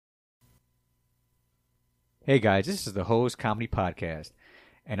Hey guys, this is the HoZ Comedy Podcast,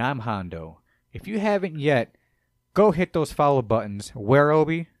 and I'm Hondo. If you haven't yet, go hit those follow buttons. Where,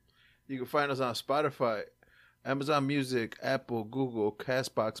 Obi? You can find us on Spotify, Amazon Music, Apple, Google,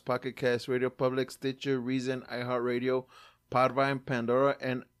 Castbox, Pocket Cast, Radio Public, Stitcher, Reason, iHeartRadio, Podvine, Pandora,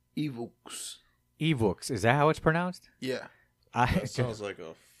 and eVoox. eVoox, is that how it's pronounced? Yeah. That sounds like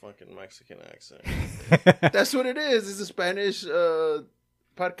a fucking Mexican accent. That's what it is. It's a Spanish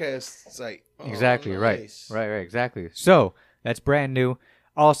podcast site. Exactly, nice. right, exactly. So, that's brand new.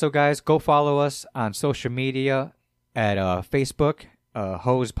 Also, guys, go follow us on social media at Facebook,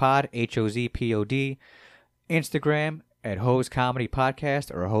 HoZ Pod, HoZPod, Instagram at HoZ Comedy Podcast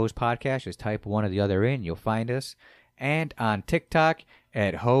or HoZ Podcast. Just type one or the other in, you'll find us. And on TikTok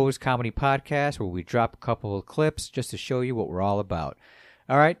at HoZ Comedy Podcast, where we drop a couple of clips just to show you what we're all about.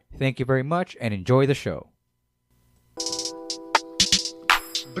 All right, thank you very much, and enjoy the show.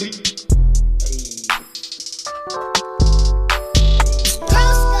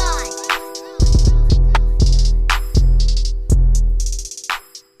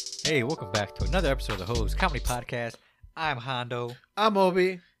 Hey, welcome back to another episode of the HoZ Comedy Podcast. I'm Hondo. I'm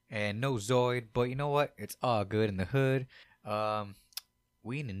Obi. And no Zoid, but you know what? It's all good in the hood.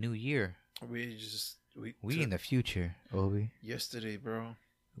 We in the new year. We in the future, Obi. Yesterday, bro.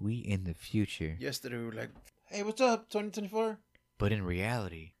 We in the future. Yesterday we were like, hey, what's up, 2024? But in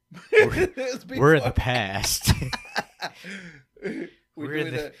reality, we're in the past.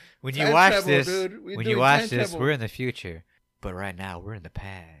 When you watch this, we're in the future. But right now, we're in the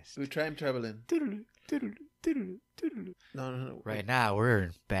past. We're time traveling. No. Right now, we're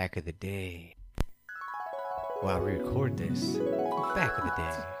in back of the day. While we record this, back of the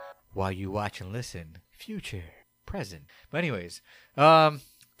day. While you watch and listen, future, present. But anyways,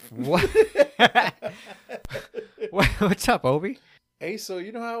 what? What's up, Obi? Hey, so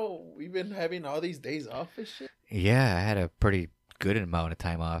you know how we've been having all these days off and shit? Yeah, I had a pretty good amount of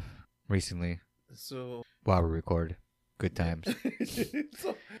time off recently. So while we record. Good times.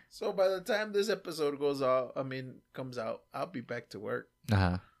 so by the time this episode comes out, I'll be back to work.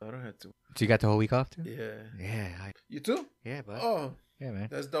 Uh-huh. I don't have to. So you got the whole week off too? Yeah. Yeah. You too? Yeah, bud. Oh. Yeah, man.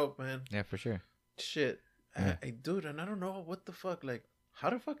 That's dope, man. Yeah, for sure. Shit. Yeah. Dude, and I don't know what the fuck, like, how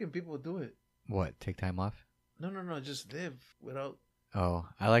do fucking people do it? What, take time off? No, just live without... Oh,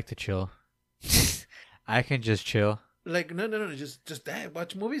 I like to chill. I can just chill. Like, no, just that.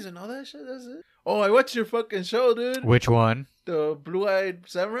 Watch movies and all that shit, that's it. Oh, I watched your fucking show, dude. Which one? The Blue-Eyed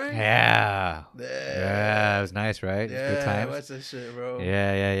Samurai? Yeah. Yeah, it was nice, right? Yeah, good times. I watched that shit, bro.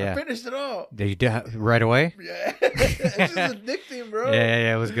 Yeah. I finished it all. Did you do right away? Yeah. It's just addicting, bro.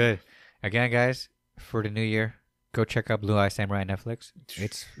 Yeah, it was good. Again, guys, for the new year, go check out Blue Eye Samurai on Netflix.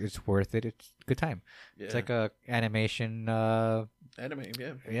 It's worth it. It's a good time. Yeah. It's like a animation. Anime,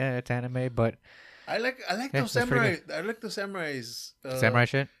 yeah. Yeah, it's anime, but I like those samurai. I like the samurais. Samurai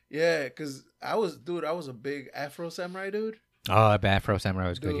shit. Yeah, because I was a big Afro samurai dude. Oh, Afro samurai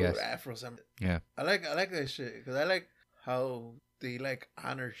was good. Yes, Afro samurai. Yeah, I like that shit because I like how they like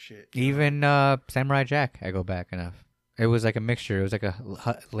honor shit. Even Samurai Jack, I go back enough. It was like a mixture. It was like a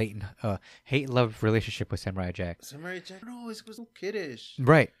latent hate-love relationship with Samurai Jack. Samurai Jack, no, it was so kiddish.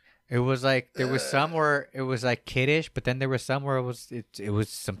 Right. It was like there was some where it was like kiddish, but then there was some where it was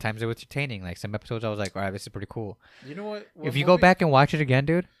sometimes it was entertaining. Like some episodes, I was like, all right, this is pretty cool. You know what? If you go back and watch it again,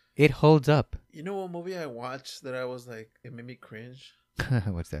 dude, it holds up. You know what movie I watched that I was like, it made me cringe?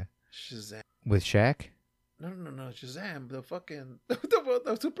 What's that? Shazam. With Shaq? No, Shazam, the fucking the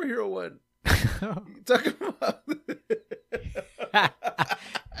superhero one. You talking about?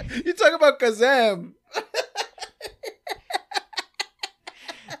 You talking about Kazam?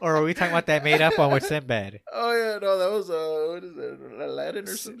 Or are we talking about that made up one with Sinbad? Oh yeah, no, that was what is it, Aladdin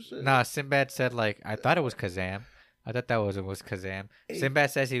or some shit? Nah, Sinbad said like I thought it was Kazam. I thought that was Kazam. Hey. Sinbad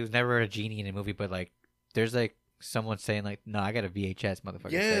says he was never a genie in a movie, but like there's like someone saying like, no, I got a VHS,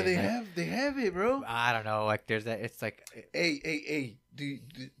 motherfucker. Yeah, they have it, bro. I don't know, like there's that. It's like, hey, do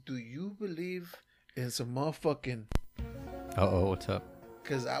you believe in some motherfucking? What's up?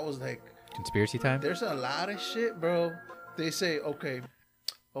 Because I was like, conspiracy time. There's a lot of shit, bro. They say okay,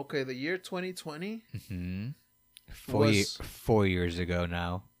 the year 2020. Mm-hmm. 4 years ago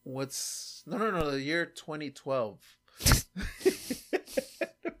now. What's no, the year 2012.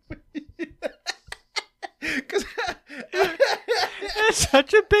 That's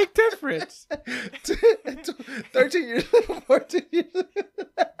such a big difference. 13 years, 14 years,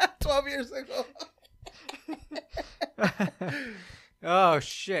 12 years ago. Oh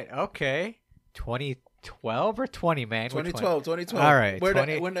shit! Okay, 2012 or 20, man. 2012. All right. When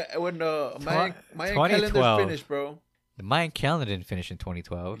the Mayan calendar finished, bro. The Mayan calendar didn't finish in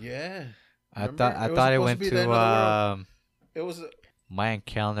 2012. Yeah. I Remember? thought was it supposed went to be the end of the world. It was. Mayan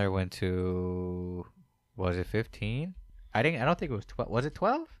calendar went to, was it 15? I don't think it was 12. Was it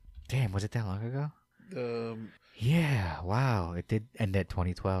 12? Damn, was it that long ago? Yeah, wow. It did end at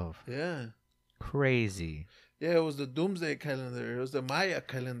 2012. Yeah. Crazy. Yeah, it was the Doomsday calendar. It was the Maya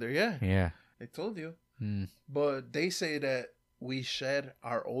calendar. Yeah. Yeah. I told you. Mm. But they say that we shed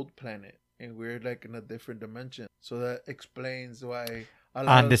our old planet and we're like in a different dimension. So that explains why.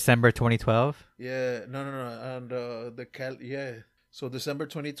 On December 2012? Yeah. No. On yeah. So December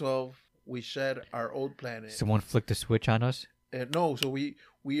 2012, we shed our old planet. Someone flicked a switch on us? No, so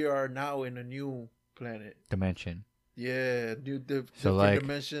we are now in a new planet. Dimension. Yeah, different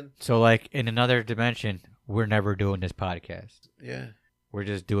dimension. So like in another dimension, we're never doing this podcast. Yeah. We're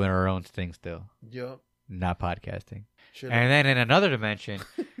just doing our own thing still. Yep. Not podcasting. Should And then in another dimension,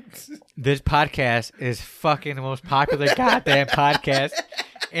 this podcast is fucking the most popular goddamn podcast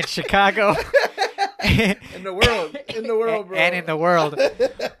in Chicago. In the world, bro. And in the world.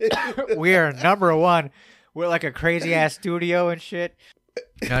 We are number one. We're like a crazy ass studio and shit.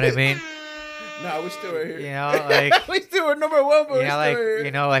 You know what I mean? Nah, we still right here. You know, like we still are number one, but you know, like here.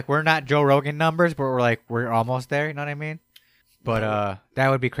 you know, like we're not Joe Rogan numbers, but we're almost there. You know what I mean? But that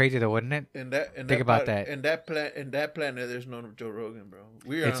would be crazy, though, wouldn't it? Think about that. In that planet, there's no Joe Rogan, bro.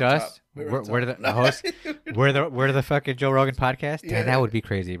 It's us. We're the host. We're the fucking Joe Rogan podcast. Yeah. Damn, that would be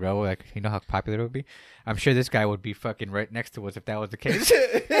crazy, bro. Like, you know how popular it would be. I'm sure this guy would be fucking right next to us if that was the case.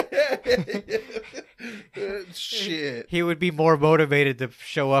 Shit. He would be more motivated to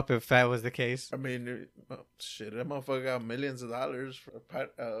show up if that was the case. I mean, shit. That motherfucker got millions of dollars for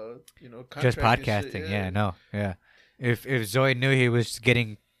Just podcasting. Yeah, no, yeah. If Zoe knew he was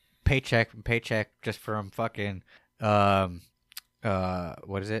getting paycheck just from fucking what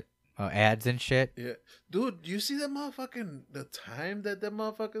is it? Ads and shit. Yeah, dude, you see that motherfucking the time that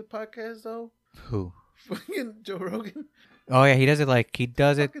motherfucking podcast though? Who? Fucking Joe Rogan. Oh yeah, he does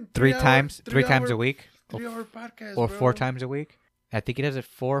it three times a week. 3-hour podcast, or bro. 4 times a week. I think he does it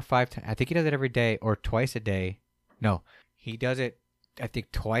 4 or 5 times. I think he does it every day or twice a day. No, he does it. I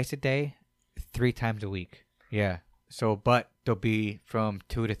think twice a day, 3 times a week. Yeah. So, but they'll be from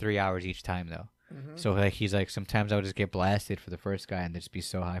 2 to 3 hours each time, though. Mm-hmm. So, like, he's like, sometimes I'll just get blasted for the first guy and just be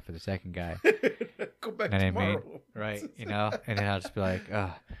so high for the second guy. Go back tomorrow. I mean? Right, you know? And then I'll just be like,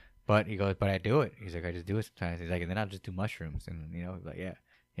 ugh. But he goes, but I do it. He's like, I just do it sometimes. He's like, and then I'll just do mushrooms. And, you know, like, yeah.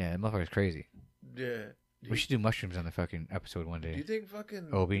 Yeah, that motherfucker's crazy. Yeah. We should do mushrooms on the fucking episode one day. Do you think fucking...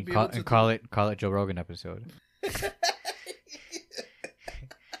 Obi, call it Joe Rogan episode.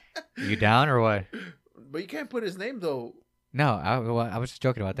 You down or what? But you can't put his name though. No, I was just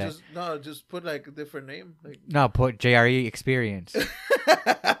joking about that. Just put like a different name. Like... No, put JRE Experience.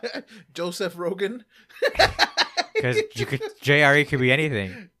 Joseph Rogan. Because JRE could be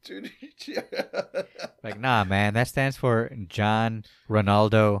anything. Like, nah, man, that stands for John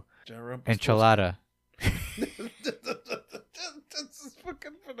Ronaldo Enchilada. Just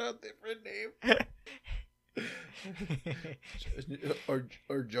fucking put out a different name.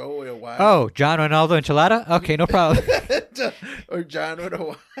 or Joe with a Y. Oh, John Ronaldo Enchilada? Okay, no problem. Or John with a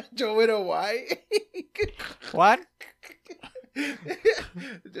Y. Joe with a Y. What?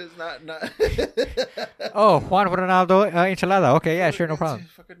 Just not. Oh, Juan Ronaldo Enchilada. Okay, yeah, sure, no problem.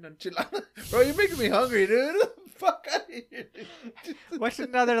 Fucking enchilada. Bro, you're making me hungry, dude. Fuck out of here. What's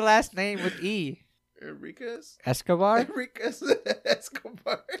another last name with E? Enriquez? Escobar? Enriquez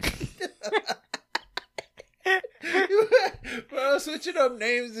Escobar. Bro, switching up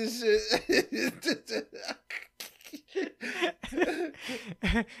names and shit.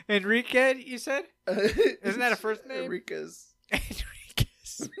 Enrique, you said? Isn't that a first name? Enriquez.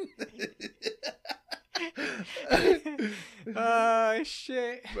 Enriquez. Oh,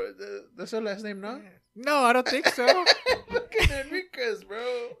 shit. But that's her last name, no? No, I don't think so. Fucking Enriquez,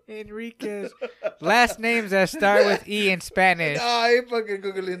 bro. Enriquez. Last names that start with E in Spanish. Nah, I ain't fucking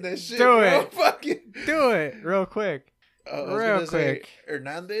Googling that shit, Do bro. it. Fucking... Do it real quick. Real quick.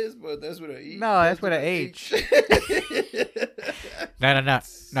 Hernandez, but that's with an E. No, that's with an H.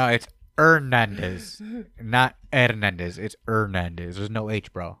 No, it's Hernandez. Not Hernandez. It's Hernandez. There's no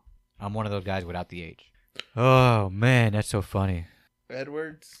H, bro. I'm one of those guys without the H. Oh, man, that's so funny.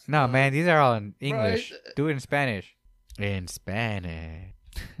 Edwards? No, man, these are all in English. Bro, Do it in Spanish. In Spanish.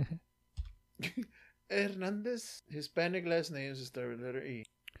 Hernandez? Hispanic last names start with letter E.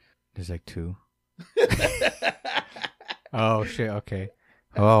 There's like 2. Oh, shit, okay.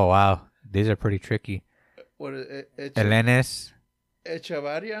 Oh, wow. These are pretty tricky. What is it? Elenes.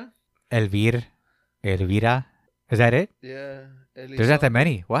 Echevarria? Elvira. Is that it? Yeah. There's not that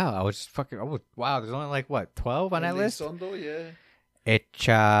many. Wow, wow, there's only like, what, 12 on that list? Elizondo, yeah.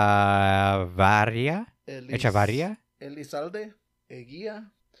 Echavarria? Echavarria? Elizalde? Eguia?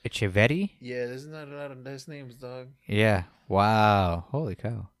 Echeverri? Yeah, there's not a lot of nice names, dog. Yeah. Wow. Holy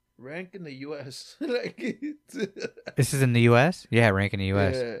cow. Rank in the U.S. like, This is in the U.S.? Yeah, rank in the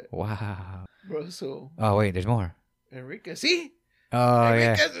U.S. Yeah. Wow. Bro, so Oh, wait, there's more. Enriquez. See? Oh,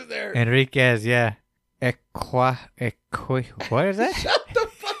 Enriquez is there. Enriquez, yeah. What is that? Shut the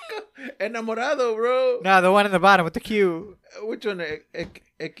fuck up. Enamorado, bro. No, the one in the bottom with the Q. Which one?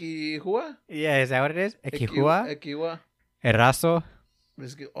 Equihua? Yeah, is that what it is? Equihua? Equihua. Eraso?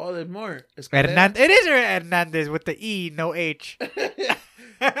 Oh, there's more. It is Hernandez with the E, no H.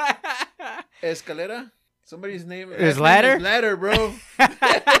 Escalera? Somebody's name is Ladder? Is Ladder, bro.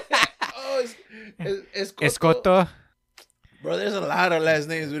 Oh, Escoto. Bro, there's a lot of last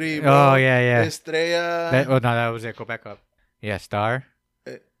names with E, bro. Oh, yeah. Estrella. That was it. Go back up. Yeah, Star.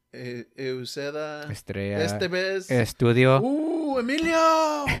 Euseda. Estrella. Estevez. Estudio. Ooh, Emilio.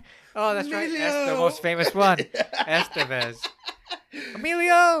 Oh, that's right. Emilio. That's the most famous one. Estevez.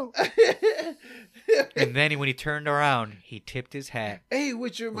 Emilio. And then when he turned around, he tipped his hat. Hey,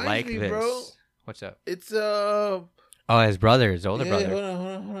 which reminds like me, this. bro. What's up? It's Oh, his brother, his older brother.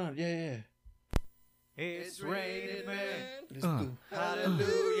 Hold on. Yeah. It's raining man.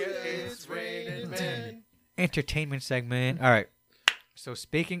 Hallelujah, it's raining man. Entertainment segment. All right. So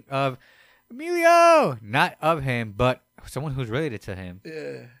speaking of Emilio, not of him, but someone who's related to him.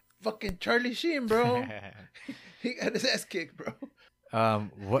 Yeah. Fucking Charlie Sheen, bro. He got his ass kicked, bro.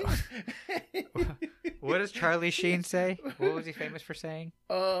 What? What does Charlie Sheen say? What was he famous for saying?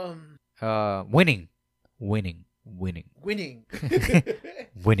 Winning. Winning.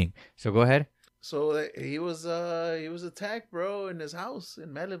 So go ahead. So he was attacked, bro, in his house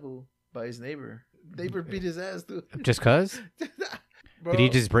in Malibu by his neighbor. Neighbor beat his ass, dude. Just cause? Bro.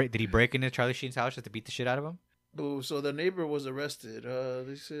 Did he break into Charlie Sheen's house just to beat the shit out of him? Boo, so the neighbor was arrested.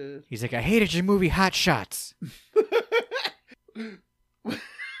 They said He's like, I hated your movie Hot Shots.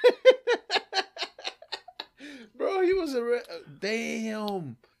 Bro, he was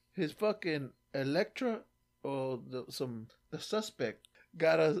damn. His fucking Electra or the suspect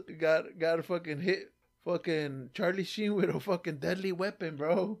got a fucking hit fucking Charlie Sheen with a fucking deadly weapon,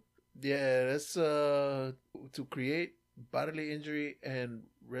 bro. Yeah, that's to create bodily injury and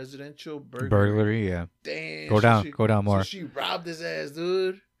residential burglary. Yeah. Damn. Go down more. So she robbed his ass,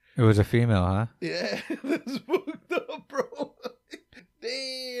 dude. It was a female, huh? Yeah, that's fucked up, bro.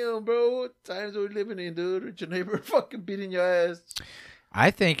 Damn, bro. What times are we living in, dude? With your neighbor fucking beating your ass. I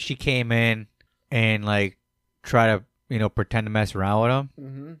think she came in and like try to, pretend to mess around with him,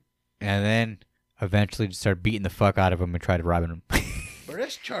 and then eventually just start beating the fuck out of him and try to rob him. But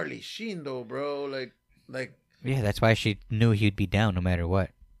that's Charlie Sheen, though, bro. Like. Yeah, that's why she knew he'd be down no matter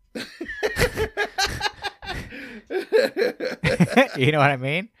what. You know what I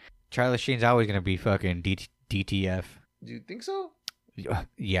mean? Charlie Sheen's always gonna be fucking DTF. Do you think so?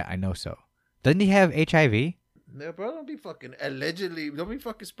 Yeah, I know so. Doesn't he have HIV? No, bro, don't be fucking allegedly. Don't be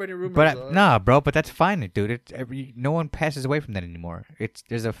fucking spreading rumors. But nah, bro. But that's fine, dude. No one passes away from that anymore.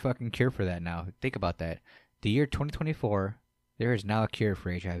 There's a fucking cure for that now. Think about that. The year 2024, there is now a cure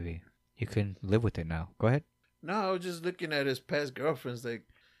for HIV. You can live with it now. Go ahead. No, I was just looking at his past girlfriends, like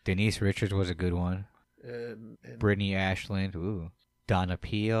Denise Richards was a good one. And Brittany Ashland, ooh, Donna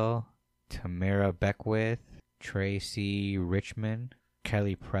Peel, Tamara Beckwith, Tracy Richmond,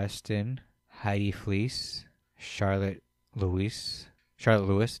 Kelly Preston, Heidi Fleece, Charlotte Lewis,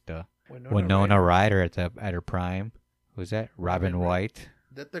 Winona Ryder at her prime. Who's that? Robin White.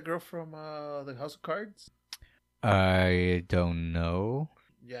 That the girl from the House of Cards? I don't know.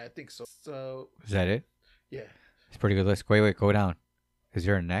 Yeah, I think so. So is that it? Yeah. It's a pretty good list. Wait, go down. Is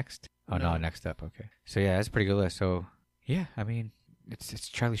there a next? Oh, no, next up. Okay. So, yeah, that's a pretty good list. So, yeah, I mean, it's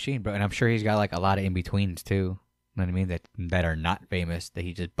Charlie Sheen, bro. And I'm sure he's got, like, a lot of in-betweens, too. You know what I mean? That are not famous, that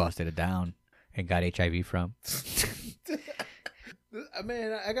he just busted it down and got HIV from.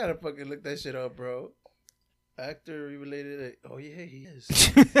 Man, I gotta fucking look that shit up, bro. Actor related. Oh, yeah, he is.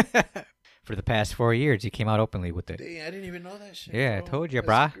 For the past 4 years, he came out openly with it. Dang, I didn't even know that shit. Yeah, bro. I told you,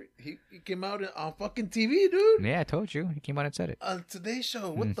 brah. He came out on fucking TV, dude. Yeah, I told you. He came out and said it. On Today's Show.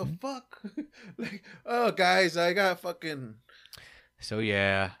 What the fuck? Like, oh, guys, I got fucking... So,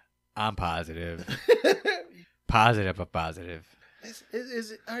 yeah, I'm positive. Positive but positive.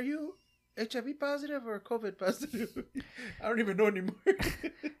 Is it, are you HIV positive or COVID positive? I don't even know anymore.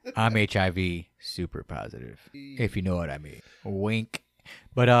 I'm HIV super positive, if you know what I mean. Wink.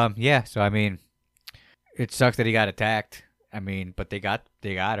 But yeah, so I mean, it sucks that he got attacked. I mean, but they got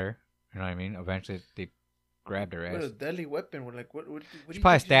her. You know what I mean? Eventually, they grabbed her What a ass. deadly weapon. We're like, what do She you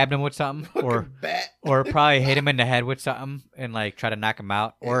probably think stabbed him with something, or bat. or probably hit him in the head with something and like try to knock him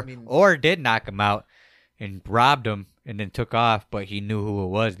out, or I mean- or did knock him out and robbed him and then took off, but he knew who it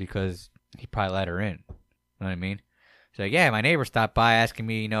was because he probably let her in. You know what I mean? She's like, yeah, my neighbor stopped by asking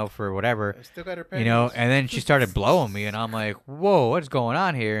me, for whatever, I still got her and then she started blowing me, and I'm like, whoa, what's going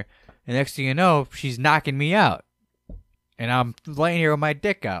on here? And next thing you know, she's knocking me out, and I'm laying here with my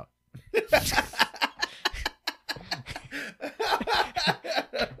dick out.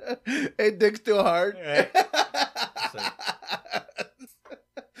 Hey, dick's still hard.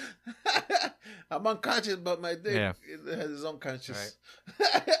 I'm unconscious, but my dick it has its own conscience.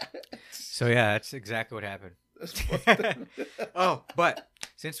 So yeah, that's exactly what happened. Oh, but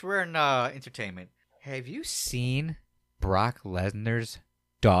since we're in entertainment, have you seen Brock Lesnar's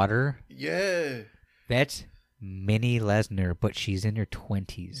daughter? Yeah. That's Mini Lesnar, but she's in her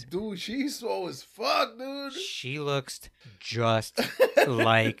 20s. Dude, she's swole as fuck, dude. She looks just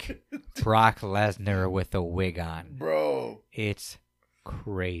like Brock Lesnar with a wig on. Bro. It's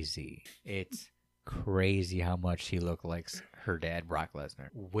crazy. It's crazy how much she looks like her dad, Brock Lesnar,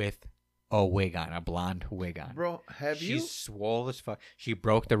 with a wig on, a blonde wig on. Bro, She's swole as fuck. She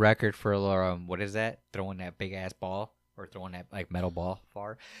broke the record for, what is that? Throwing that big ass ball, or throwing that like metal ball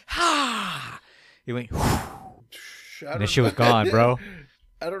far. Ha! It went, and then she was gone, bro.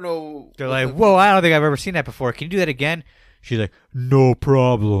 I don't know. They're like, whoa, I don't think I've ever seen that before. Can you do that again? She's like, no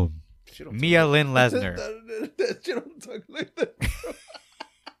problem. Mia Lynn Lesnar. She don't talk like that, bro.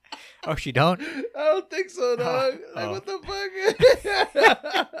 Oh, she don't? I don't think so, dog. What the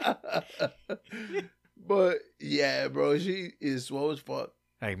fuck? But yeah, bro, she is swole as fuck.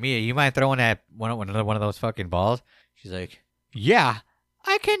 Like, Mia, you mind throwing that another one of those fucking balls? She's like, yeah,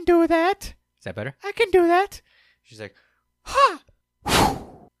 I can do that. Is that better? I can do that. She's like, ha!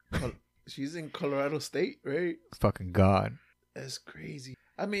 She's in Colorado State, right? Fucking God. That's crazy.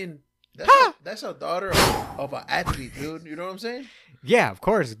 I mean, that's a daughter of an athlete, dude. You know what I'm saying? Yeah, of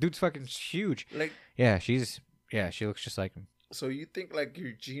course. The dude's fucking huge. Like, she looks just like him. So you think like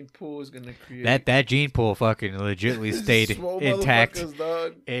your gene pool is gonna create that gene pool fucking legitimately stayed intact.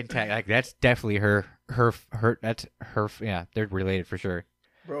 Dog. Intact. Like, that's definitely her. That's her. Yeah, they're related for sure.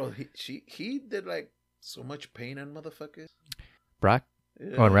 Bro, he did like so much pain on motherfuckers. Brock?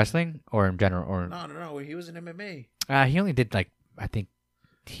 Yeah. Oh, in wrestling or in general? Or no. He was in MMA. He only did like, I think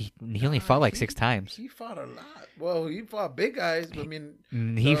he only fought like 6 times. He fought a lot. Well, he fought big guys, but I mean,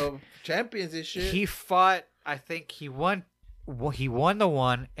 he champions and shit. He fought. I think he won. Well, he won the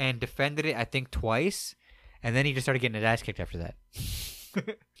one and defended it, I think, twice, and then he just started getting his ass kicked after that.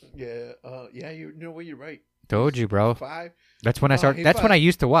 Yeah. You know what? You're right. Told you, bro. 5. That's when I started. That's when I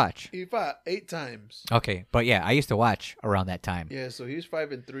used to watch. He fought 8 times. Okay, but yeah, I used to watch around that time. Yeah, so he was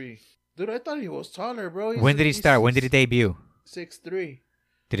 5-3. Dude, I thought he was taller, bro. When did he start? When did he debut? 6'3".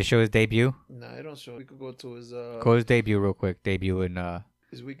 Did it show his debut? No, I don't show. We could go to his Go to his debut real quick. Debut in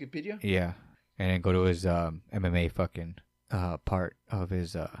his Wikipedia. Yeah, and then go to his MMA fucking part of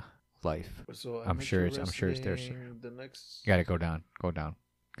his life. So I'm sure it's there. The next. You gotta go down.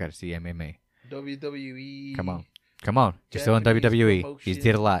 Gotta see MMA. WWE. Come on. You're still in WWE. Promotions. He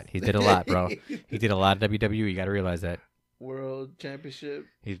did a lot, bro. He did a lot of WWE. You gotta realize that. World Championship.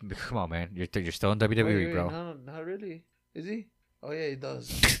 Come on, man. You're still in WWE, Wait, bro. No, not really. Is he? Oh yeah, he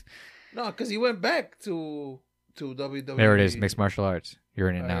does. No, because he went back to WWE. There it is, mixed martial arts. You're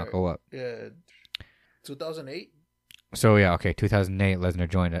in it now. Go up. Yeah, 2008. So yeah, okay, 2008. Lesnar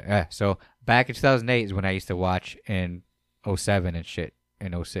joined it. So back in 2008 is when I used to watch in 07 and shit.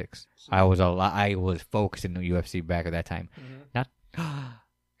 In 06, I was focused in the UFC back at that time. Mm-hmm. Not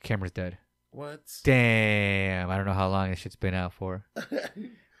camera's dead. What? Damn, I don't know how long this shit's been out for.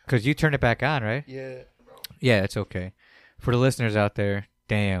 Cause you turned it back on, right? Yeah. Yeah, it's okay. For the listeners out there,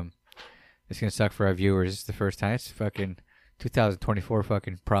 damn, it's gonna suck for our viewers. It's the first time. It's fucking 2024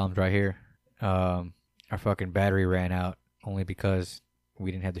 fucking problems right here. Our fucking battery ran out only because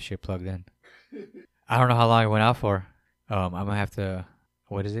we didn't have the shit plugged in. I don't know how long it went out for. I'm gonna have to.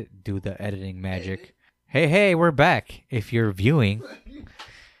 What is it? Do the editing magic. Hey, we're back. If you're viewing,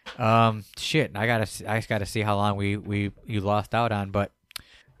 shit, I just gotta see how long you lost out on, but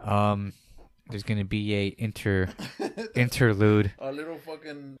there's gonna be a interlude. A little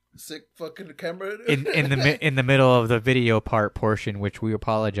fucking sick fucking camera in the middle of the video portion, which we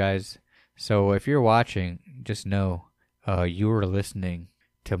apologize. So if you're watching, just know you were listening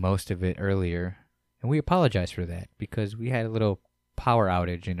to most of it earlier, and we apologize for that because we had a little power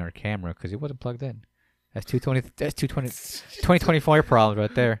outage in our camera because it wasn't plugged in. That's 2024 problems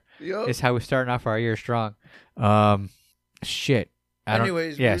right there. Yep. It's how we're starting off our year strong. Shit.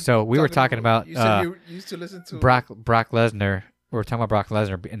 Anyways, yeah. So we were talking about you said you used to listen to Brock Lesnar. We were talking about Brock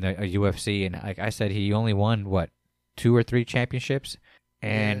Lesnar in the UFC, and like I said, he only won what 2 or 3 championships,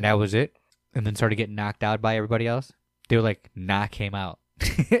 and that was it. And then started getting knocked out by everybody else. They would like knock him out,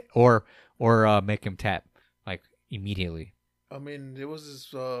 or make him tap like immediately. I mean, it was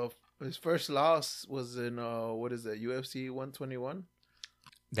his first loss was in what is that, UFC 121?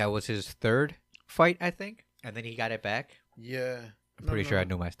 That was his 3rd fight, I think, and then he got it back. Yeah, I'm pretty sure I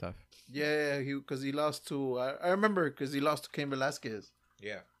know my stuff. Yeah, because he lost to I remember because he lost to Cain Velasquez.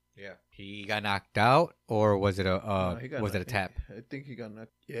 Yeah. He got knocked out, or was it a it a tap? I think he got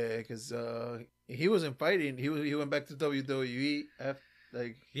knocked. Yeah, because he wasn't fighting. He went back to WWE after,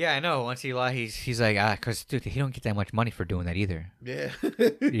 like. Yeah, I know. Once he lost, he's like, because dude, he don't get that much money for doing that either. Yeah.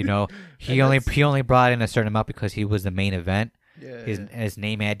 You know, he only brought in a certain amount because he was the main event. Yeah. His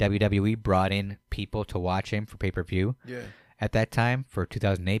name at WWE brought in people to watch him for pay-per-view. Yeah. At that time for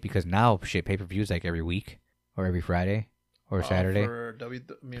 2008, because now pay-per-view is like every week or every Friday or Saturday for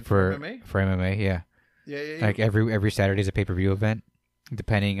MMA. For MMA, yeah. Yeah. Like every Saturday is a pay-per-view event,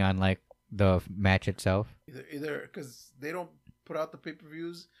 depending on like the match itself. Either because they don't put out the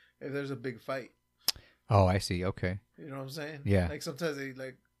pay-per-views if there's a big fight. Oh, I see. Okay. You know what I'm saying? Yeah. Like sometimes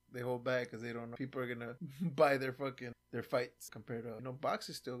they hold back because they don't know people are gonna buy their fights compared to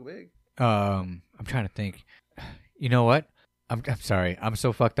boxing's still big. I'm trying to think. You know what? I'm sorry. I'm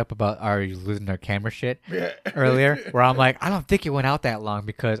so fucked up about losing our camera shit earlier. Where I'm like, I don't think it went out that long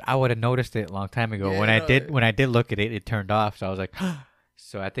because I would have noticed it a long time ago. When I did look at it, it turned off. So I was like,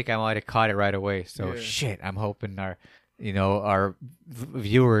 so I think I might have caught it right away. So shit. I'm hoping our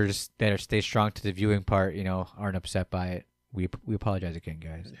viewers that stay strong to the viewing part, aren't upset by it. We apologize again,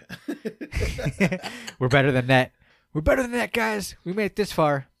 guys. Yeah. We're better than that. We're better than that, guys. We made it this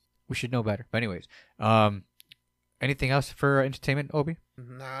far. We should know better. But anyways, anything else for entertainment, Obi?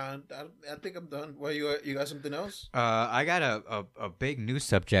 Nah, I think I'm done. Well, you got something else? I got a big news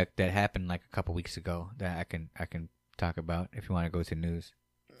subject that happened like a couple weeks ago that I can talk about if you want to go to news.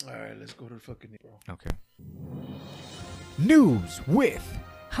 All right, let's go to the fucking bro. Okay. News with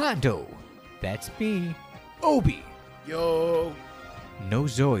Hondo. That's me, Obi. Yo. No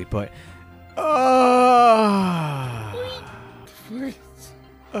Zoe, but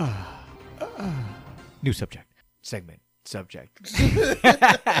new subject. Segment. Subject.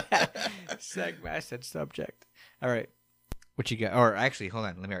 Segment. I said subject. All right. What you got? Or actually, hold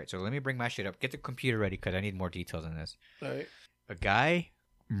on. Let me bring my shit up. Get the computer ready because I need more details on this. All right. A guy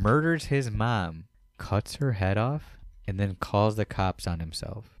murders his mom, cuts her head off, and then calls the cops on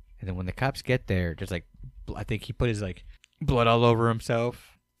himself. And then when the cops get there, just like, I think he put his like blood all over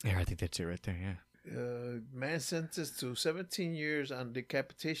himself. Yeah, I think that's it right there. Yeah. Man sentenced to 17 years on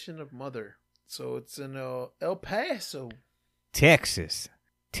decapitation of mother. So it's in El Paso, Texas.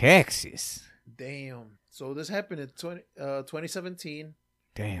 Damn. So this happened in 2017.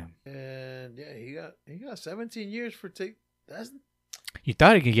 Damn. And yeah, he got 17 years for that's. You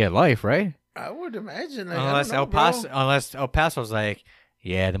thought he could get life, right? I would imagine. Like, unless El Paso's like,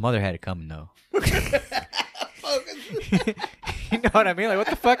 yeah, the mother had it coming though. You know what I mean? Like, what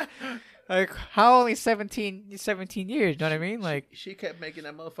the fuck? Like, how only 17 years? You know what I mean? Like, she kept making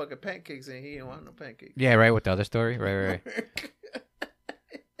that motherfucking pancakes, and he didn't want no pancakes. Yeah, right. With the other story, right.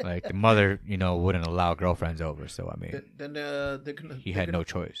 Like the mother, wouldn't allow girlfriends over. So I mean, he had no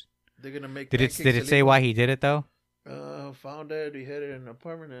choice. They're gonna make. Did it say why he did it though? Found that he had it in an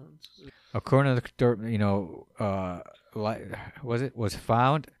apartment. According to the was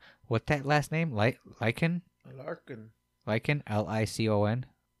found. What's that last name? Lycan. Lycan. Licon.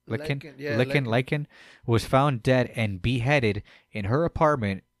 Lycan was found dead and beheaded in her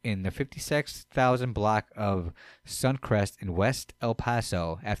apartment in the 56,000 block of Suncrest in West El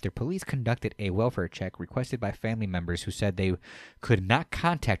Paso after police conducted a welfare check requested by family members who said they could not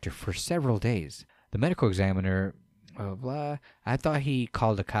contact her for several days. The medical examiner, I thought he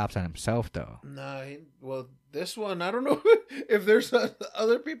called the cops on himself, though. Nah, well, this one, I don't know if there's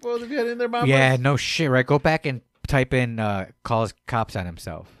other people that had in their mom. Yeah, no shit, right? Go back and type in calls cops on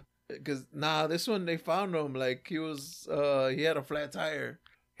himself. Because, this one, they found him, like, he had a flat tire.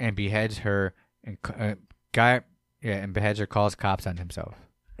 And beheads her, and beheads her, calls cops on himself.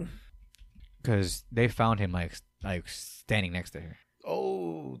 Because they found him, like standing next to her.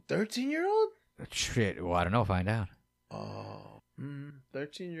 Oh, 13-year-old? Shit, well, I don't know, find out. Oh,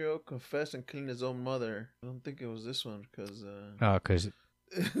 13-year-old confessed and cleaned his own mother. I don't think it was this one, because... because...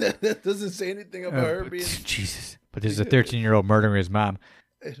 that doesn't say anything about her being... Jesus. But this is a 13-year-old murdering his mom.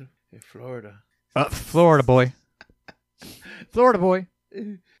 In Florida. Florida boy. Florida boy.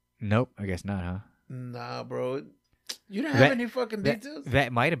 Nope, I guess not, huh? Nah, bro. You didn't have any fucking details.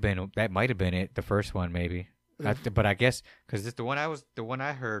 That might have been it. The first one, maybe. But I guess because the one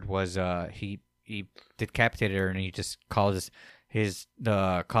I heard was he decapitated her and he just calls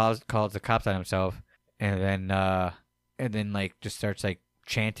the cops on himself and then like just starts like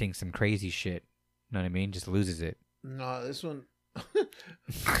chanting some crazy shit. You know what I mean? Just loses it. No, this one.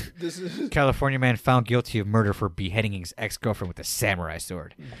 This is California man found guilty of murder for beheading his ex-girlfriend with a samurai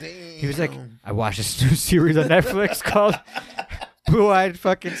sword. Damn. He was like, I watched this new series on Netflix called Blue-Eyed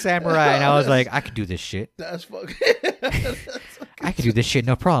Fucking Samurai, and I was like, I could do this shit. That's fucking. I could do this shit,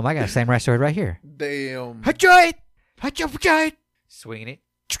 no problem. I got a samurai sword right here. Damn. Swinging it.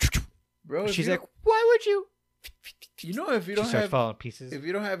 Bro, She's like, why would you? You know, if you don't She starts have falling pieces. if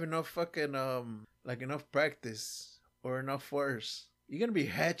you don't have enough fucking like enough practice or enough force, you're gonna be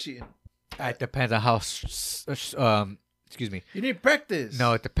hatching. It depends on how excuse me. You need practice.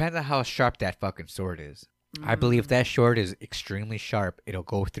 No, it depends on how sharp that fucking sword is. I believe that sword is extremely sharp. It'll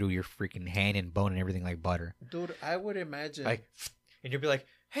go through your freaking hand and bone and everything like butter. Dude, I would imagine. Like, and you'll be like,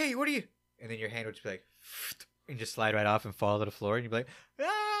 hey, what are you? And then your hand would just be like, and just slide right off and fall to the floor. And you'll be like,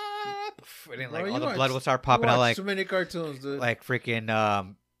 ah! And then like Bro, all the watch- blood will start popping out like too many cartoons, dude. like freaking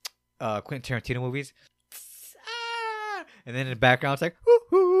Quentin Tarantino movies. Ah! And then in the background it's like,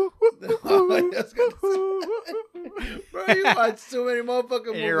 Bro, you watch too many motherfucking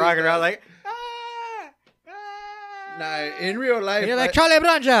movies. and you're rocking around like, Nah, in real life. and you're like, Charlie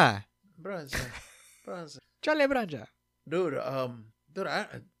Branja. Bronson. Charlie Branja. Dude,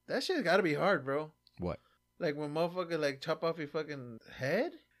 that shit gotta be hard, bro. What? Like when motherfucker like chop off your fucking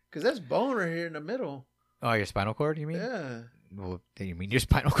head? Cause that's bone right here in the middle. Oh, your spinal cord, you mean? Yeah. Well, then you mean your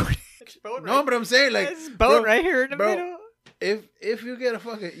spinal cord? No, but I'm saying like it's bone bro, right here in the bro, middle. If you get a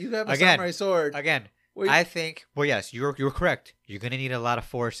fucking you have a Again, samurai sword. Again, Wait. I think. Well, yes, you're correct. You're gonna need a lot of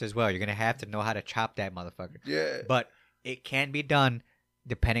force as well. You're gonna have to know how to chop that motherfucker. Yeah. But it can be done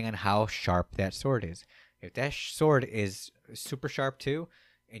depending on how sharp that sword is. If that sword is super sharp too,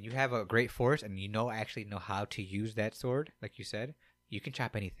 and you have a great force, and you actually know how to use that sword, like you said, you can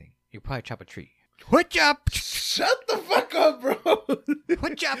chop anything. You can probably chop a tree. What chop? Shut the fuck up, bro.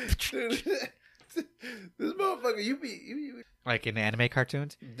 What chop? Dude, this motherfucker, you Like in the anime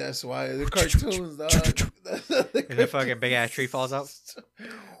cartoons, that's why the cartoons, dog. and the fucking big ass tree falls out.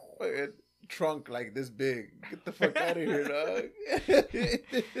 Fucking trunk like this big. Get the fuck out of here, dog.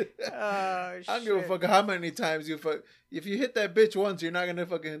 I don't give a fuck how many times you fuck. If you hit that bitch once, you're not gonna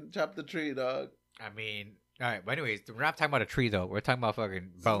fucking chop the tree, dog. I mean, all right. But anyways, we're not talking about a tree though. We're talking about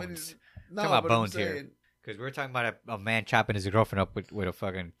fucking bones. No, Talking about but bones I'm here. saying, Because we're talking about a man chopping his girlfriend up with a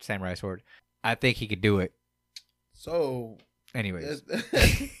fucking samurai sword. I think he could do it. So, Anyways,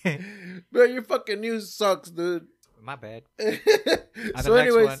 bro, your fucking news sucks, dude. my bad. So,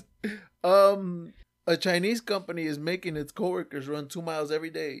 anyways, a Chinese company is making its coworkers run 2 miles every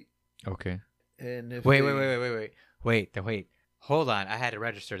day. Okay. And if Wait. Hold on. I had to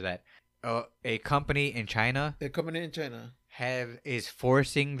register that. A company in China They're coming in China. is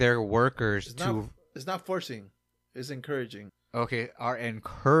forcing their workers It's not forcing. It's encouraging. are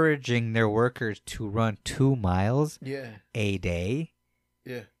encouraging their workers to run 2 miles Yeah. a day.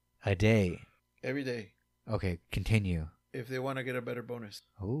 Yeah. A day. Every day. Okay, continue. If they want to get a better bonus.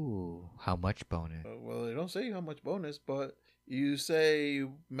 Ooh, how much bonus? Well, they don't say how much bonus, but you say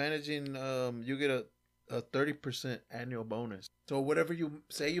managing, you get a 30% annual bonus. So whatever you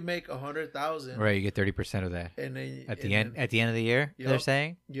say, you make 100,000. Right, you get 30% of that. And then At the end of the year, Yup. they're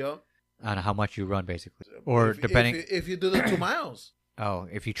saying Yup. on how much you run, basically, or if, depending. if you do the 2 miles. Oh,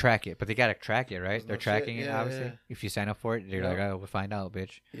 if you track it, but they gotta track it, right? There's They're no tracking shit. it, Yeah, obviously. yeah. If you sign up for it, they're Yup. like, "Oh, we'll find out,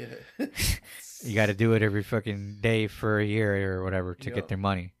 bitch." Yeah. You got to do it every fucking day for a year or whatever to Yup. get their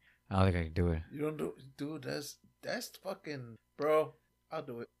money. I don't think I can do it. You don't do, dude. That's fucking, bro. I'll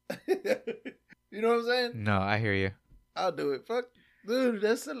do it. You know what I'm saying? No, I hear you. I'll do it. Fuck, dude.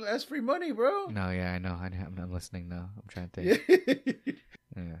 That's free money, bro. No, yeah, I know. I'm not listening now. I'm trying to think.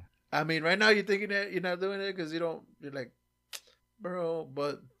 Yeah. I mean, right now you're thinking that you're not doing it because you're like, bro.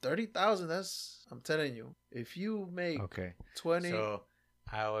 But 30,000. That's, I'm telling you. If you make Okay. 20, So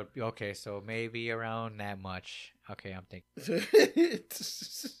I would. Okay, so maybe around that much. Okay, I'm thinking.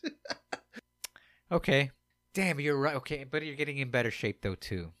 Okay. Damn, you're right. Okay, but you're getting in better shape though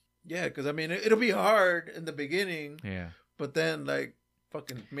too. yeah, because I mean, it'll be hard in the beginning, Yeah. but then like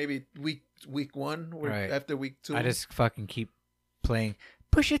fucking maybe week one or Right. after week 2. I just fucking keep playing.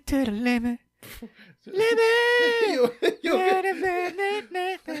 Push it to the limit. Limit.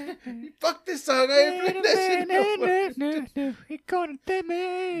 Fuck this song. I ain't playing that shit no more. He gonna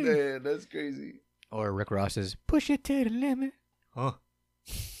limit. Man, that's crazy. Or Rick Ross's "Push It to the Limit." Huh?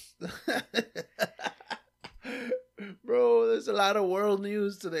 a lot of world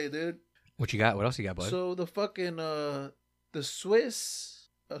news today, dude. What you got? What else you got, bud? So the fucking the Swiss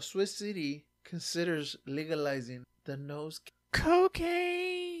city considers legalizing the nose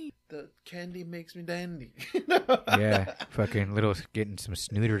cocaine. The candy makes me dandy. Yeah, fucking little getting some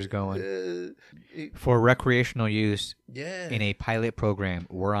snooters going. For recreational use in a pilot program,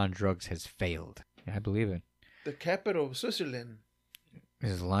 war on drugs has failed. Yeah, I believe it. The capital of Switzerland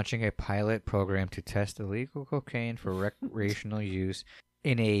is launching a pilot program to test illegal cocaine for recreational use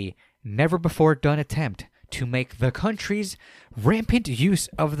in a never-before-done attempt to make the country's rampant use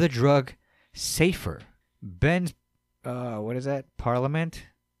of the drug safer. Ben's, Parliament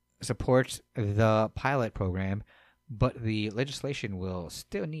supports the pilot program, but the legislation will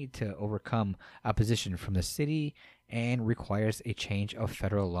still need to overcome opposition from the city and requires a change of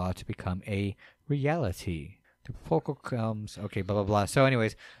federal law to become a reality. The proposal comes, okay, blah, blah, blah. So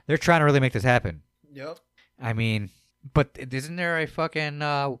anyways, they're trying to really make this happen. Yep. I mean, but isn't there a fucking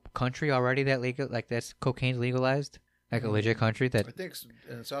country already that's cocaine's legalized? Like a legit country that... I think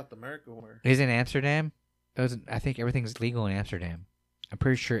in South America. Isn't Amsterdam? I think everything's legal in Amsterdam. I'm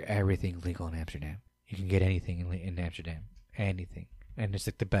pretty sure everything's legal in Amsterdam. You can get anything in Amsterdam. Anything. And it's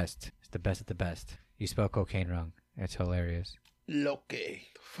like the best. It's the best of the best. You spell cocaine wrong. That's hilarious. Loke.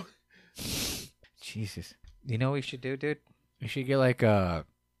 Jesus. You know what we should do, dude? We should get like a...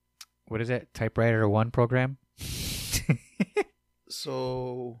 What is that? Typewriter 1 program?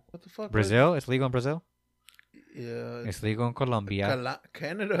 So, what the fuck? Brazil? It's legal in Brazil? Yeah. It's legal in Colombia.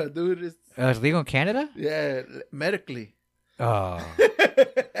 Canada, dude. It's legal in Canada? Yeah, medically. Oh.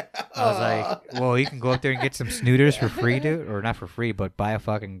 I was like, well, you can go up there and get some snooters for free, dude. Or not for free, but buy a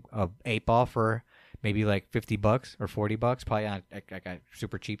fucking 8-ball for maybe like $50 or $40. Probably on like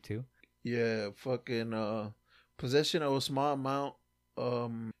super cheap too. Yeah, fucking possession of a small amount.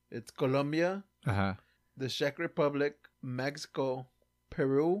 It's Colombia, the Czech Republic, Mexico,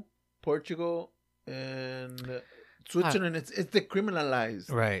 Peru, Portugal, and Switzerland. It's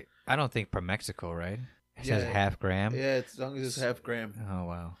decriminalized. Right. I don't think for Mexico, right? It says half gram. Yeah, as long as it's half gram. Oh,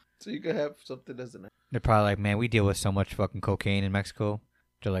 wow. So you could have something that's an... They're probably like, man, we deal with so much fucking cocaine in Mexico.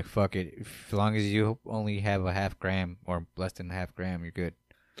 They're like, fuck it. As long as you only have a half gram or less than a half gram, you're good.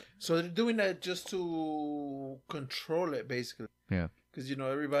 So they're doing that just to control it, basically. Yeah. Because, you know,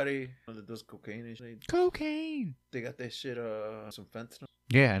 everybody that does cocaine and shit. Cocaine! They got that shit, some fentanyl.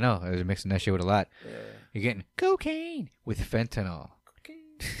 Yeah, I know. They're mixing that shit with a lot. Yeah. You're getting cocaine with fentanyl.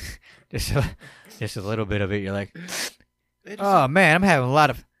 Cocaine. just a little bit of it. You're like, oh, man, I'm having a lot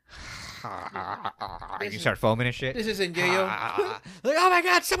of... You start foaming and shit. This isn't yayo. Like, oh, my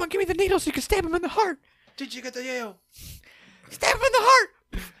God, someone give me the needle so you can stab him in the heart. Did you get the yayo? Stab him in the heart.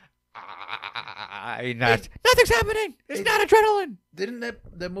 Nothing's happening. It's not adrenaline. Didn't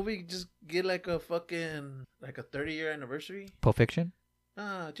that movie just get like a fucking like a 30-year anniversary? Pulp Fiction?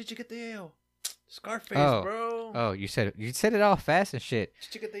 Did you get the Yale? Scarface, oh. bro. Oh, you said it all fast and shit.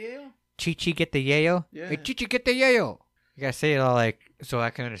 Did you get the Yale? Chi get the yayo? Yeah. Hey, Chi get the yayo. You gotta say it all like so I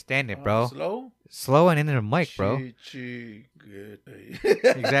can understand it, bro. Slow and into the mic, bro. Chi get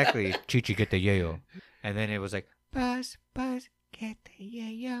the Exactly. Chi get the yayo. And then it was like buzz get the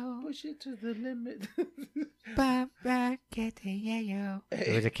yayo. Push it to the limit. Buzz get the yayo.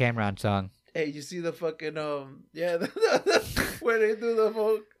 It was a Cameron song. Hey, you see the fucking where they do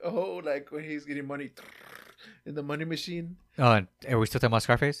the whole like when he's getting money in the money machine. Oh, and are we still talking about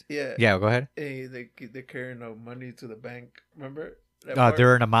Scarface? Yeah. Yeah, go ahead. Hey, they're carrying the money to the bank. Remember? Oh,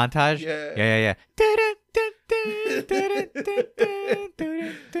 they're in a montage? Yeah. Yeah.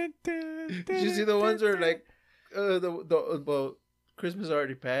 Did you see the ones where like well, Christmas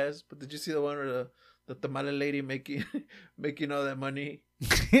already passed, but did you see the one where the tamale lady making all that money?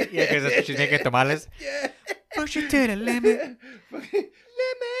 Yeah, because she's making tamales. Yeah. Push it to the limit.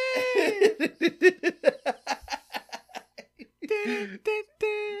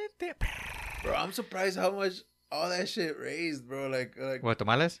 Bro, I'm surprised how much all that shit raised, bro. Like What,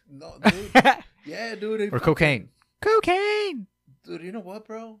 tamales? No, dude. Yeah, dude. Or cocaine. Cocaine. Dude, you know what,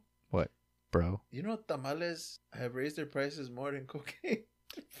 bro? What, bro? You know tamales have raised their prices more than cocaine.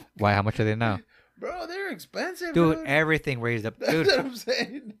 Why? How much are they now? Bro, they're expensive, dude. Everything raised up. Dude, that's what I'm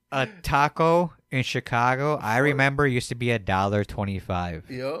saying. A taco in Chicago, I remember, used to be $1.25.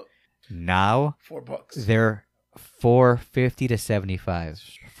 Yo. Now $4. They're $4.50 to $75.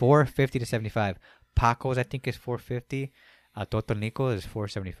 $4.50 to $75. Paco's, I think, is $4.50. Totonico is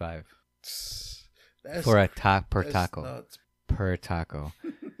 $4.75. For a per taco. Nuts. Per taco.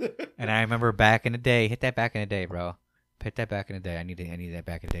 And I remember back in the day. Hit that back in the day, bro. Hit that back in the day. I need that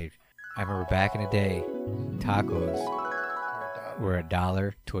back in the day. I remember back in the day, tacos were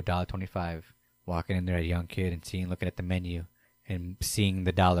 $1 to $1.25. Walking in there, a young kid, and looking at the menu, and seeing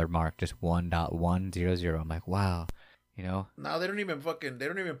the dollar mark, just 1.100. I'm like, wow, you know. No, they don't even put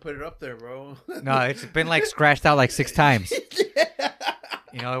it up there, bro. No, it's been like scratched out like 6 times. Yeah.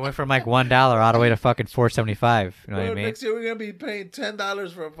 You know, it went from like $1 all the way to fucking $4.75. You know what I mean? Next year we're gonna be paying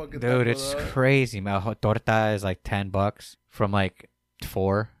 $10 for a fucking Dude, taco, it's though. crazy. My torta is like $10 from like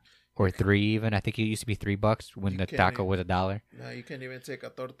 4 or 3 even. I think it used to be $3 when the taco was $1. No, you can't even take a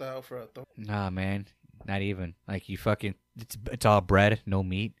torta out for a torta. Nah, man, not even. Like you fucking, it's all bread, no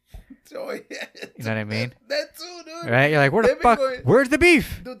meat. Oh, yeah. You know what I mean? That too, dude. Right? You're like, where the fuck? Where's the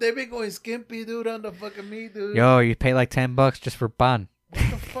beef? Dude, they been going skimpy, dude, on the fucking meat, dude. Yo, you pay like $10 just for pan. What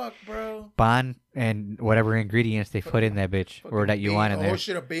the fuck, bro? Pan and whatever ingredients they put in that bitch or that you want in a there. whole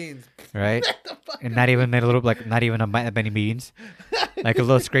shit of beans. Right? And not even a little, like not even a many beans. Like a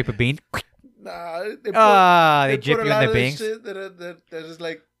little scrape of beans. Nah, They dip you in the beans. That is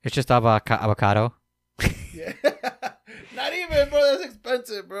like, It's just avocado. yeah. Not even, bro. That's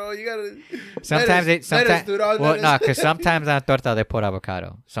expensive, bro. You gotta. Sometimes lettuce, dude, all well, lettuce. no, because sometimes on torta they put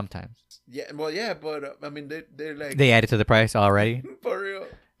avocado. Sometimes Yeah, well, yeah, but I mean, they're like they add it to the price already. for real.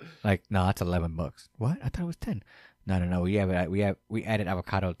 Like, no, that's $11. What? I thought it was 10. No. We added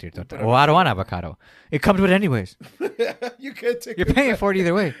avocado to your torta. Well, I don't want avocado. It comes with it anyways. You can't take. You're paying for it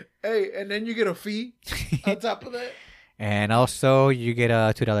either way. Hey, and then you get a fee on top of that. And also, you get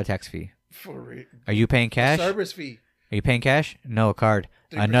a $2 tax fee. For real. Are you paying cash? Service fee. Are you paying cash? No, card.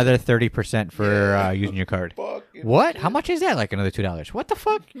 3%. Another 30% for using your card. Fucking What? shit. How much is that? Like another $2? What the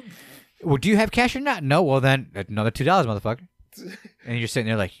fuck? Well, do you have cash or not? No. Well, then another $2, motherfucker. And you're sitting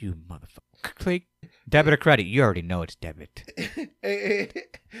there like, you motherfucker. Click. Debit or credit? You already know it's debit. Hey,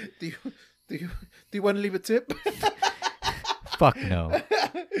 do you want to leave a tip? Fuck no.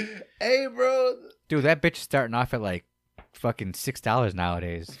 Hey, bro. Dude, that bitch is starting off at like fucking $6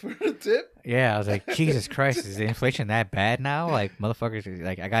 nowadays. For a tip? Yeah, I was like, Jesus Christ, is the inflation that bad now? Like, motherfuckers,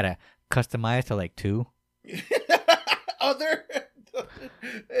 like, I gotta customize to like 2. Other.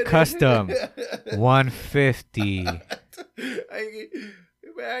 Custom. $150.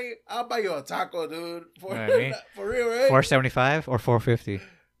 I'll buy you a taco, dude. For, Know what I mean? for real, right? $4.75 or $4.50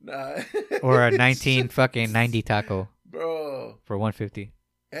 Nah. or a 1990 taco Bro, for $150.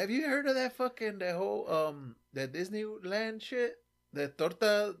 have you heard of that whole that Disneyland shit? The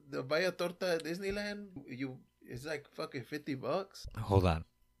torta, the buy a torta at Disneyland. It's like fucking $50. Hold on,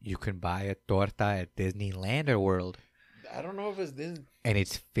 you can buy a torta at Disneyland or World, I don't know if it's Disney. and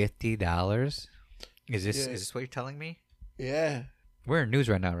it's $50. Is this Yeah. is this what you're telling me? Yeah, We're in news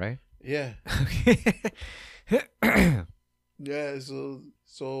right now, right? yeah, Okay. yeah. So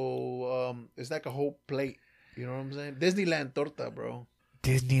it's like a whole plate. You know what I'm saying? Disneyland torta, bro.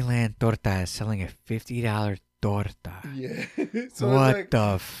 Disneyland torta is selling a $50 torta. Yeah. What it's like,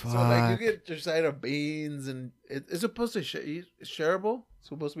 the fuck? So like you get your side of beans and it's supposed to shareable. It's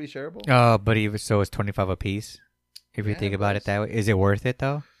supposed to be shareable. Oh, but even so, it's 25 a piece. If you Yeah, think it about was. it that way, is it worth it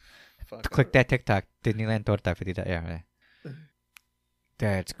though? Fuck, Click that TikTok, Disneyland torta $50. Yeah, right.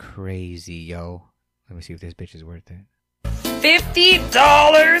 That's crazy, yo. Let me see if this bitch is worth it.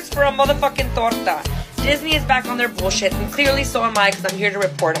 $50 for a motherfucking torta. Disney is back on their bullshit, and clearly so am I, because I'm here to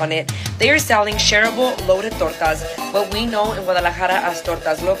report on it. They are selling shareable loaded tortas, what we know in Guadalajara as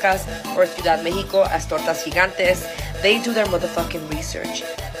tortas locas, or Ciudad Mexico as tortas gigantes. They do their motherfucking research.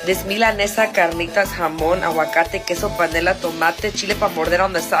 This milanesa, carnitas, jamón, aguacate, queso, panela, tomate, chile pa morder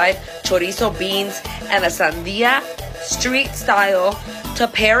on the side, chorizo, beans, and a sandía street style. To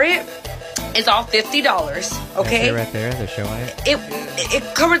pair it is all $50, okay? That's it right there. They're showing it. It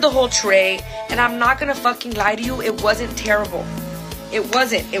covered the whole tray, and I'm not gonna fucking lie to you, it wasn't terrible. It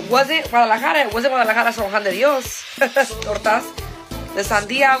wasn't Guadalajara. It wasn't Guadalajara, San Juan de Dios. Tortas. The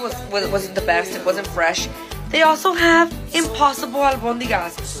sandía wasn't the best. It wasn't fresh. They also have impossible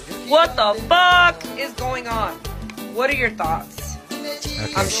albóndigas. What the fuck is going on? What are your thoughts?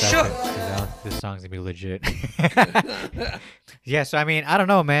 Okay, I'm stop shook. it, 'cause this song's gonna be legit. Yeah, so I mean, I don't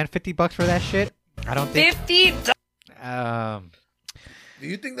know, man. $50 for that shit? I don't think. $50. Do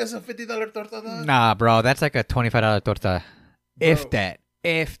you think that's a $50 torta? Dog? Nah, bro, that's like a $25 torta. If Bro.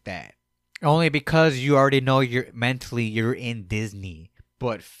 that. Only because you already know you're in Disney.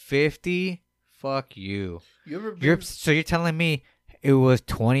 But 50, fuck you. You ever been? So you're telling me it was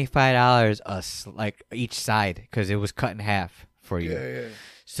 $25 like each side because it was cut in half for you. Yeah.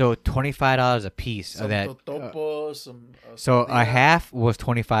 So $25 a piece Some of that. totopos, some. So a sandía. half was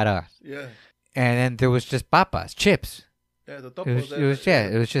 $25, Yeah. and then there was just papas, chips. Yeah, the It topos. was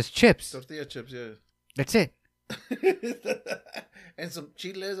it was just chips. Tortilla chips, yeah. That's it. And some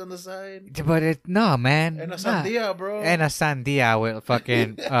chiles on the side. But no, man. And a nah. sandía, bro. And a sandia with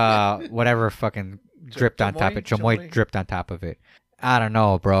fucking whatever fucking dripped on top of it. Chamoy dripped on top of it. I don't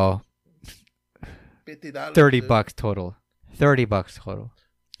know, bro. $50, $30 total. $30 total.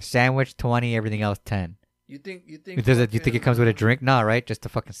 Sandwich 20, everything else 10. You think You think it comes with a drink? No, right? Just a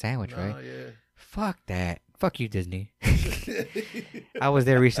fucking sandwich, right? Yeah. Fuck that. Fuck you, Disney. I was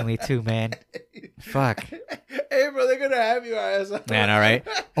there recently too, man. Fuck. Hey, bro, they're gonna have you ass. Man, all right.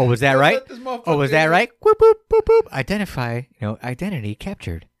 Oh, was that right? Oh, was that right? Whoop, whoop, whoop, whoop. Identity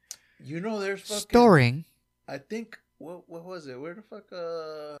captured. There's fucking Storing. I think what was it? Where the fuck?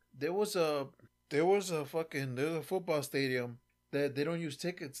 There was a football stadium that they don't use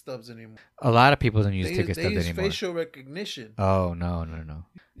ticket stubs anymore. A lot of people don't use ticket stubs anymore. They use facial recognition. Oh no.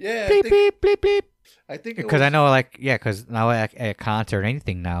 Yeah. Bleep, bleep, bleep, bleep. I think because I know, because now at a concert or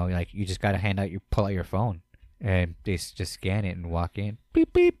anything now, you just gotta pull out your phone and they just scan it and walk in,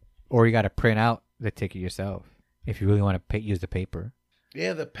 beep beep, or you gotta print out the ticket yourself if you really want to use the paper.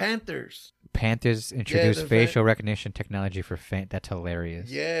 Yeah, the Panthers introduced facial recognition technology for fan. That's hilarious.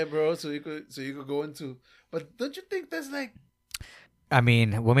 Yeah, bro. So you could go into, but don't you think that's like? I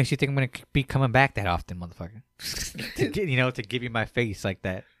mean, what makes you think I'm gonna be coming back that often, motherfucker? to give you my face like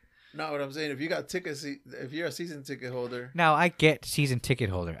that. No, what I'm saying, if you got tickets, if you're a season ticket holder. Now, I get season ticket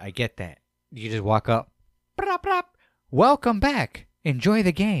holder. I get that. You just walk up. Brop, brop, welcome back. Enjoy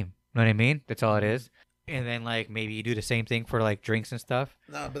the game. Know what I mean? That's all it is. And then, maybe you do the same thing for, drinks and stuff.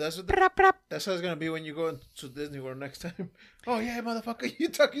 No, but that's what that's how it's going to be when you go to Disney World next time. Oh, yeah, motherfucker, you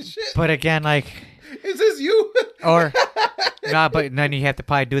talking shit. But again, is this you? Or, nah, but then you have to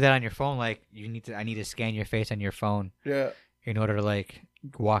probably do that on your phone. I need to scan your face on your phone. Yeah. In order to,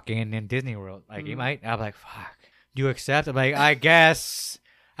 walk in Disney World. You might. I'm like, fuck. Do you accept? I'm like, I guess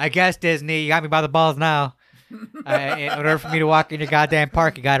Disney, you got me by the balls now. In order for me to walk in your goddamn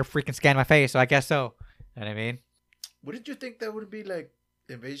park, you got to freaking scan my face. So I guess so. You know what I mean? Wouldn't you think that would be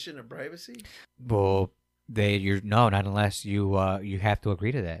invasion of privacy? Well, not unless you have to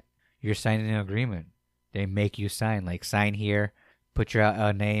agree to that. You're signing an agreement. They make you sign. Sign here, put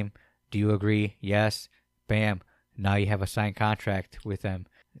your name. Do you agree? Yes. Bam. Now you have a signed contract with them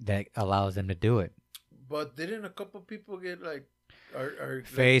that allows them to do it. But didn't a couple people get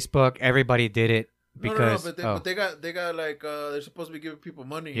Facebook? Everybody did it because but they got they're supposed to be giving people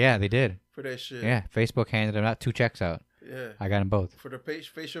money. Yeah, they did for that shit. Yeah, Facebook handed them out 2 checks out. Yeah, I got them both for the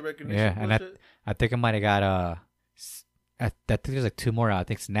facial recognition. Yeah, and I think I might have got I think there's 2 more out. I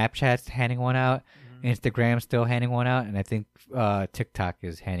think Snapchat's handing one out, Instagram's still handing one out, and I think TikTok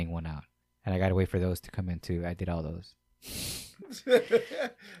is handing one out. And I gotta wait for those to come in too. I did all those.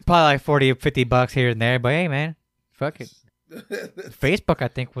 Probably $40 or $50 here and there, but hey, man, fuck it. Facebook, I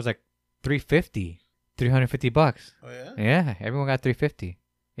think, was $350. Oh yeah. Yeah, everyone got $350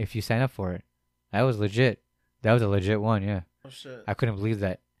 if you sign up for it. That was legit. That was a legit one. Yeah. Oh shit. I couldn't believe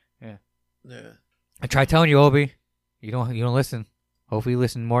that. Yeah. Yeah. I tried telling you, Obi. You don't listen. Hopefully, you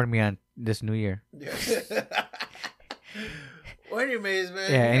listen more to me on this new year. Yeah. Well, anyways,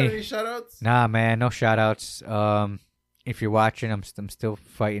 man. Yeah, any shoutouts? Nah, man, no shoutouts. If you're watching, I'm still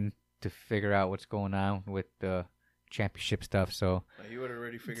fighting to figure out what's going on with the championship stuff. So you would have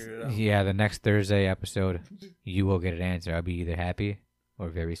already figured it out. Yeah, the next Thursday episode, you will get an answer. I'll be either happy or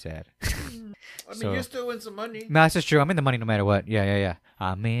very sad. I mean, you still win some money. No, that's just true. I'm in the money no matter what. Yeah.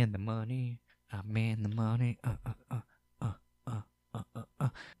 I'm in the money.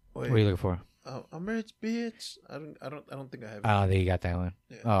 What are you looking for? I'm rich, bitch. I don't think I have it. Oh, there you got that one.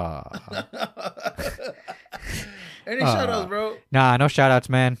 Yeah. Any shoutouts, bro? Nah, no shoutouts,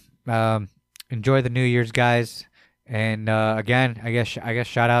 man. Enjoy the New Year's, guys. And again, I guess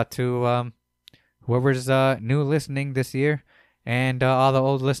shout out to whoever's new listening this year, and all the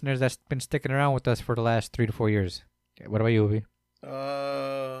old listeners that's been sticking around with us for the last 3 to 4 years. What about you, Uvi?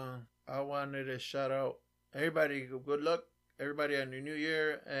 I wanted to shout out everybody. Good luck, everybody, on your new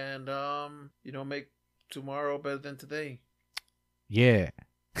year, and make tomorrow better than today. Yeah.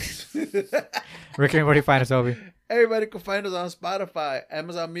 Rick, where do you find us, Obi? Everybody can find us on Spotify,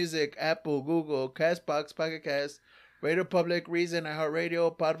 Amazon Music, Apple, Google, Castbox, Pocket Cast, Radio Public, Reason,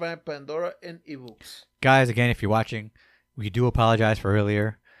 iHeartRadio, Podvine, Pandora, and eBooks. Guys, again, if you're watching, we do apologize for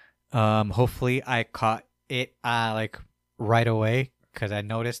earlier. Hopefully I caught it right away, because I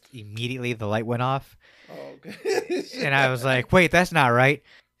noticed immediately the light went off. Oh, okay. And I was like, wait, that's not right.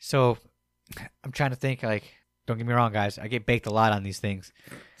 So I'm trying to think, don't get me wrong, guys. I get baked a lot on these things.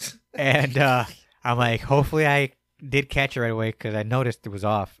 And I'm like, hopefully I did catch it right away, because I noticed it was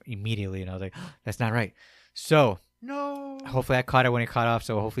off immediately. And I was like, that's not right. So no. Hopefully I caught it when it caught off.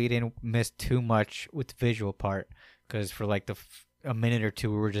 So hopefully you didn't miss too much with the visual part. Because for a minute or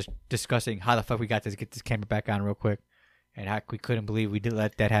two, we were just discussing how the fuck we got to get this camera back on real quick. And we couldn't believe we did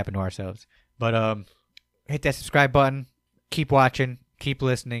let that happen to ourselves. But hit that subscribe button. Keep watching. Keep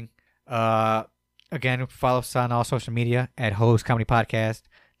listening. Again, follow us on all social media at HoZ Comedy Podcast.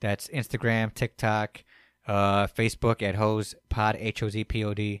 That's Instagram, TikTok, Facebook at HoZ Pod,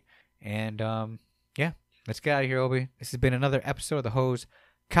 HoZPod. And yeah, let's get out of here, Obi. This has been another episode of the HoZ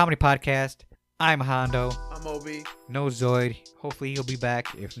Comedy Podcast. I'm Hondo. I'm Obi. No Zoid. Hopefully he'll be back.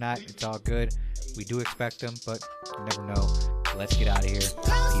 If not, it's all good. We do expect him, but you never know. Let's get out of here.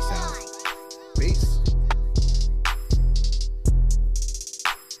 Peace out. Peace.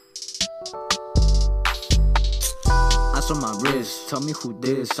 On my wrist, tell me who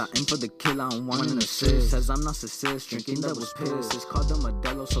this. I aim for the kill, I don't want an assist. Says I'm narcissist, drinking that was piss. It's called the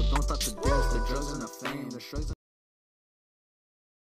Modelo, so don't stop to diss. The drugs and the fame, the shrugs.